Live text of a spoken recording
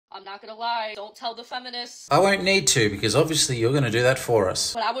I'm not gonna lie, don't tell the feminists. I won't need to, because obviously you're going to do that for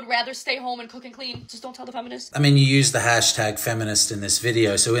us. But I would rather stay home and cook and clean. Just don't tell the feminists. I mean, you use the hashtag feminist in this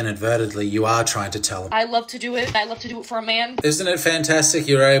video, so inadvertently you are trying to tell them. I love to do it. I love to do it for a man. Isn't it fantastic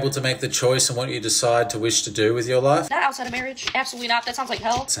you're able to make the choice on what you decide to wish to do with your life? Not outside of marriage. Absolutely not. That sounds like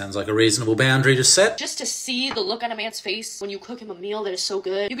hell. Sounds like a reasonable boundary to set. Just to see the look on a man's face when you cook him a meal that is so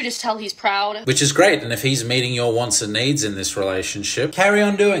good, you can just tell he's proud. Which is great, and if he's meeting your wants and needs in this relationship, carry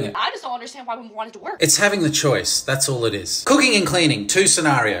on doing it. I just don't understand why women want it to work. It's having the choice, that's all it is. Cooking and cleaning, two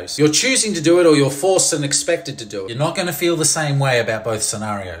scenarios. You're choosing to do it or you're forced and expected to do it. You're not going to feel the same way about both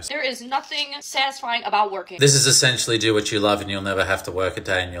scenarios. There is nothing satisfying about working. This is essentially do what you love and you'll never have to work a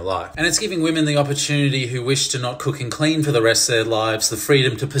day in your life. And it's giving women the opportunity who wish to not cook and clean for the rest of their lives the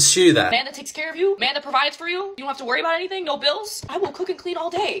freedom to pursue that. Man that takes care of you, man that provides for you, you don't have to worry about anything, no bills. I will cook and clean all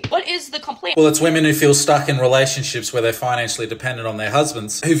day. What is the complaint? Well, it's women who feel stuck in relationships where they're financially dependent on their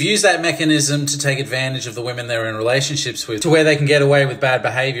husbands, who've used that mechanism to take advantage of the women they're in relationships with, to where they can get away with bad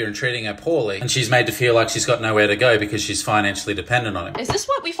behavior and treating her poorly, and she's made to feel like she's got nowhere to go because she's financially dependent on him. Is this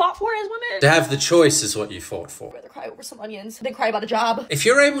what we fought for as women? To have the choice is what you fought for. I'd rather cry over some onions than cry about a job. If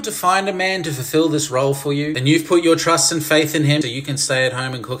you're able to find a man to fulfill this role for you, then you've put your trust and faith in him so you can stay at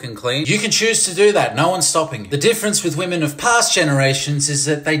home and cook and clean. You can choose to do that. No one's stopping you. The difference with women of past generations is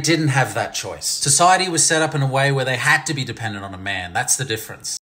that they didn't have that choice. Society was set up in a way where they had to be dependent on a man. That's the difference.